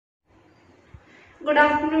Good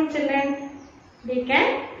afternoon, children. We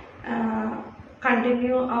can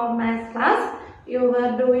continue our math class. You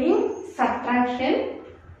were doing subtraction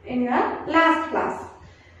in your last class.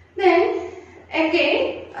 Then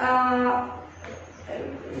again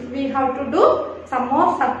we have to do some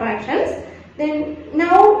more subtractions. Then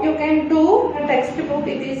now you can do a textbook.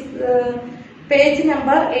 It is page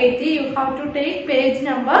number 80. You have to take page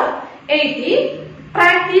number 80.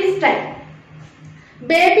 Practice time.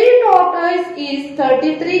 Baby tortoise is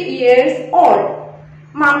 33 years old.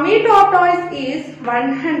 Mummy tortoise is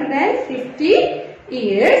 150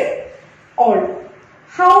 years old.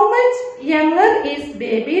 How much younger is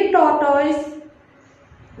baby tortoise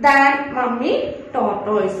than mummy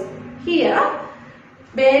tortoise? Here,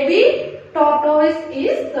 baby tortoise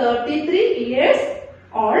is 33 years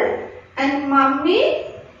old and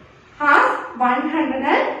mummy has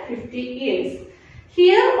 150 years.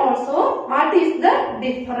 Here also, what is the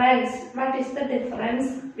difference? What is the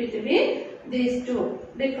difference between these two?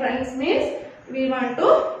 Difference means we want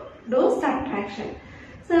to do subtraction.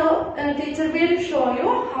 So, teacher will show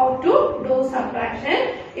you how to do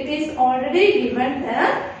subtraction. It is already given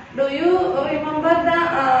there. Do you remember the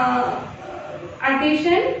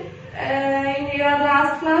addition? In your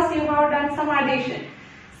last class, you have done some addition.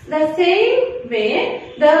 The same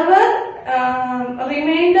way, there were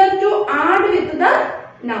remainder to add with the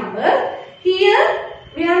number. Here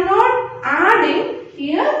we are not adding.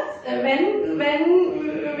 Here when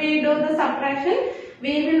we do the subtraction,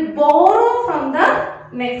 we will borrow from the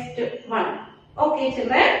next one. Okay,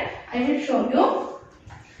 children, I will show you.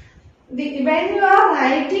 When you are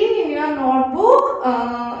writing in your notebook,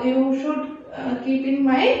 you should keep in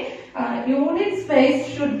mind unit space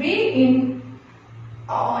should be in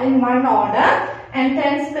one order, and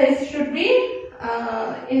tens space should be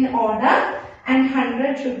in order, and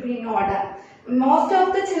 100 should be in order. Most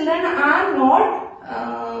of the children are not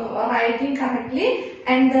writing correctly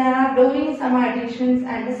and they are doing some additions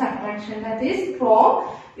and subtraction. That is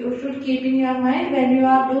wrong. You should keep in your mind when you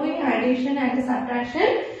are doing addition and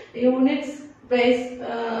subtraction, units place,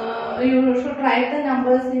 you should write the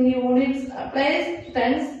numbers in units place,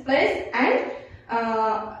 tens place and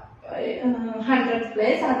hundreds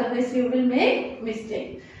place, otherwise you will make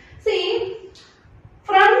mistake. See,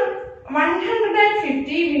 from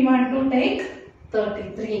 150 we want to take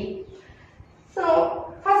 33.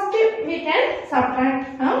 So first we can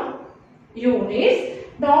subtract from units.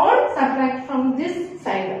 Don't subtract from this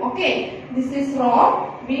side. Okay, this is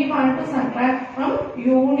wrong. We want to subtract from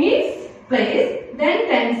units place, then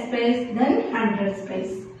tens place, then hundreds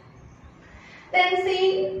place. Then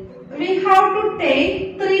see, we have to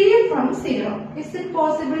take 3 from 0. Is it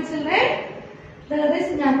possible, children? There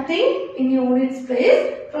is nothing in units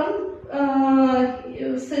place. From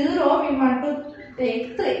 0 we want to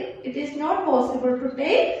take 3. It is not possible to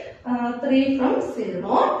take 3 from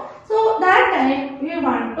 0. So that time we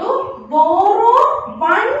want to borrow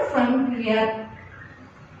 1 from here.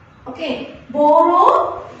 Okay,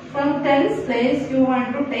 borrow from tens place, you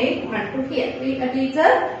want to take 1 to here. A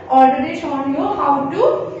teacher already shown you how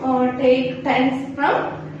to take tens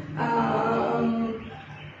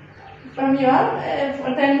from your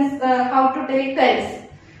tens, how to take tens.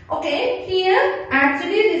 Okay, here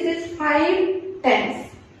actually this is 5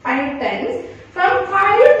 tens. 5 tens. From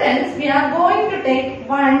 5 tens we are going to take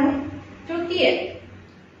 1 to here.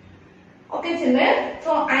 Okay, children.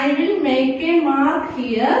 So I will make a mark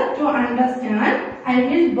here to understand. I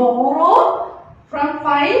will borrow from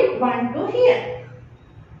 5 1 to here.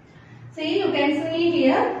 See, you can see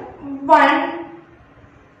here 1.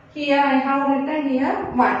 Here I have written here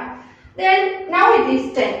 1. Then now it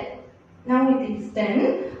is 10. Now it is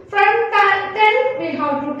 10. From 10 we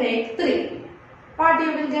have to take 3. What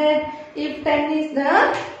you will get? If 10 is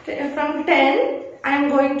there, from 10 I am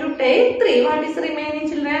going to take 3. What is remaining,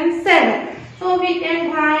 children? 7. So we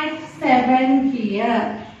can write 7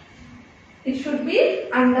 here. It should be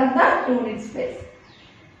under the unit space.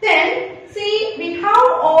 Then see, we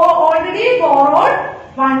have already borrowed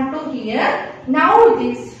 1 to here. Now it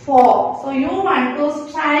is 4. So you want to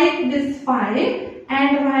strike this 5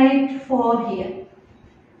 and write 4 here.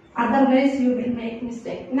 Otherwise you will make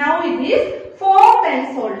mistake. Now it is 4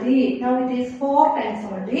 tens only. Now it is 4 tens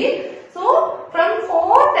only. So from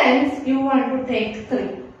 4 tens you want to take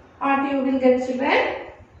 3. What you will get, children?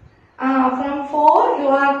 From 4 you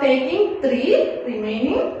are taking 3,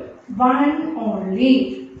 remaining 1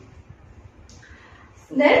 only.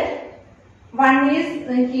 Then 1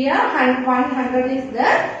 is here and 100 is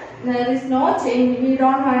there. There is no change. We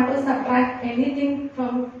don't want to subtract anything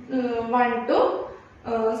from 1 to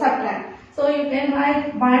subtract. So you can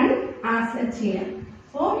write 1 as a here.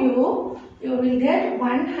 So you you will get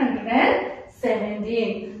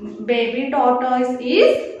 117. Baby tortoise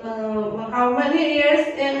is how many years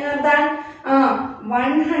younger than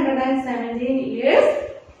 117 years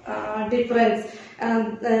difference.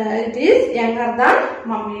 It is younger than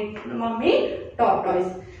mummy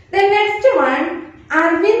tortoise. The next one,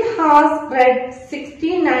 Arvind has read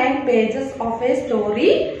 69 pages of a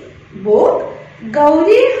story book.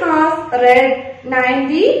 Gauri has read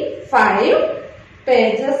 95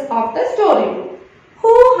 pages of the story book.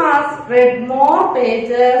 Who has read more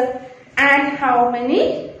pages and how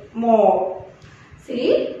many more?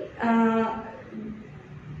 See,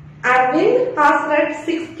 Arvind has read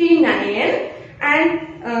 69 and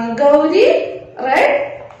Gauri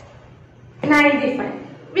read 95.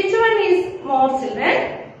 Which one is more,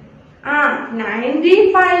 children?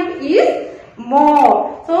 95 is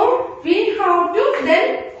more. So we have to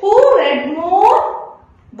then who read more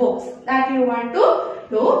books that you want to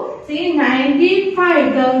do. See,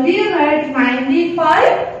 95. Gauri read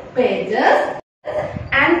 95 pages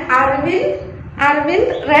and Arvind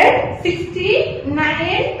read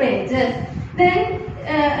 69 pages. Then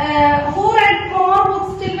who read more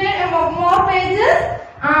books, children? More pages?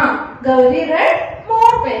 Gauri read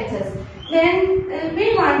more pages. Then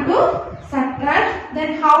we want to subtract.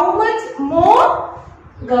 Then how much more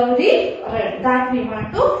Gauri read? That we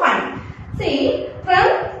want to find. See, from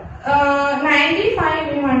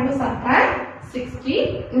 95 we want to subtract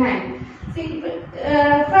 69. See,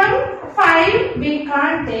 from 5 we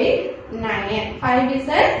can't take 9. 5 is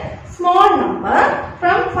a small number.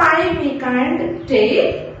 From 5 we can't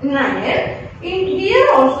take 9. In here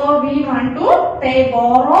also we want to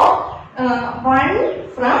borrow 1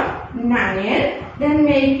 from 9. Then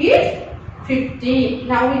make it 15.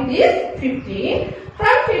 Now it is 15.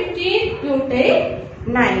 From 15 you take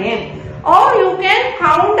 9. Or you can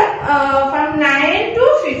count from 9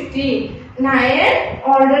 to 50. 9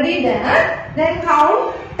 already there. Then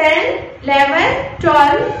count 10, 11,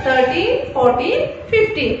 12, 13, 14,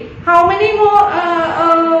 15. How many more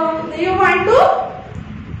you want to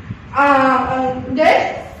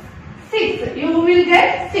get? 6. You will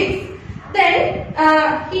get 6. Then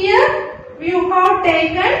here you have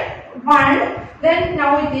taken 1. Then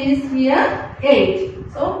now it is here 8.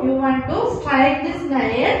 So you want to strike this 9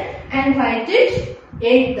 and write it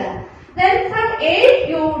 8 there. Then from 8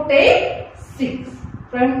 you take 6.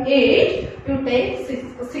 From 8 you take 6.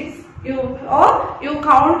 You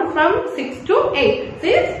count from 6 to 8.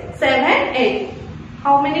 6, 7, 8.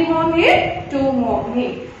 How many more need? 2 more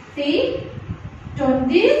need. See,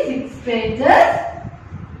 26 pages.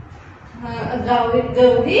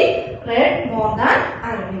 Gauri read more than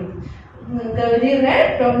Arvind. Gauri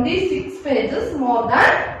read 26 pages more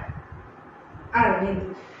than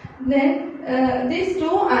Arvind. Then these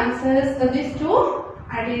two answers, these two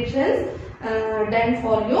additions done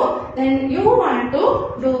for you. Then you want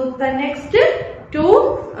to do the next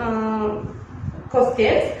 2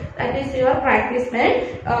 questions. That is your practice one.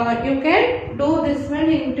 You can do this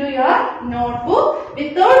one into your notebook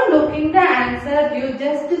without looking the answer. You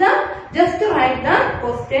just write the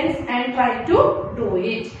questions and try to do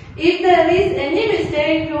it. If there is any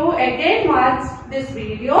mistake, you again watch this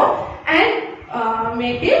video and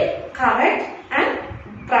make it correct and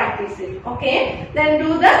practice it. Okay. Then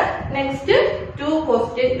do the next 2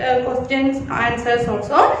 questions answers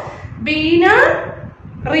also.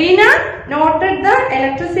 Reena noted the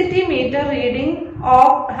electricity meter reading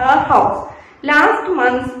of her house. Last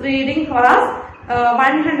month's reading was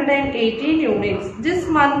 118 units. This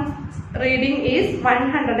month's reading is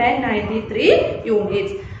 193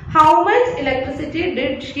 units. How much electricity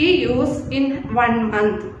did she use in 1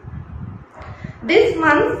 month? This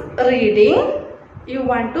month's reading you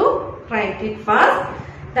want to write it first.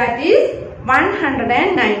 That is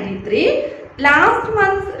 193. Last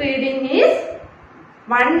month's reading is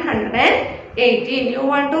 118. You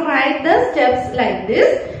want to write the steps like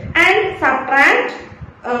this and subtract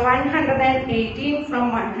 118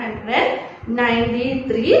 from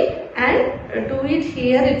 193 and do it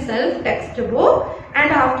here itself, textbook,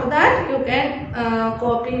 and after that you can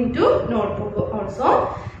copy into notebook also.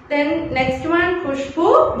 Then next one,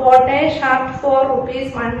 Khushbu bought a shirt for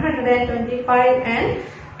rupees 125 and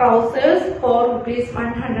trousers for rupees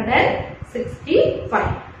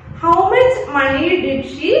 165. How much money did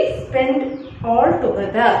she spend all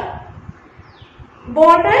together?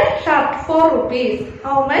 Bought a shirt for rupees.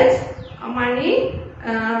 How much money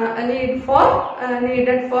needed for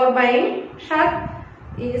buying shirt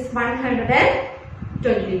is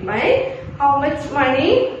 125. How much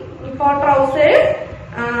money for trousers?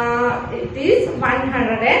 It is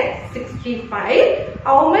 165.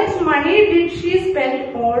 how much money did she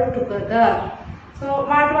spend all together? So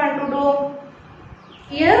what you want to do?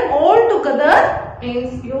 Here all together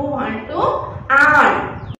means you want to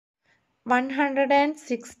add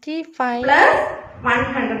 165 plus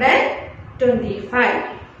 125.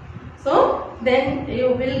 So then you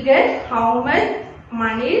will get how much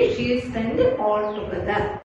money she spent all together.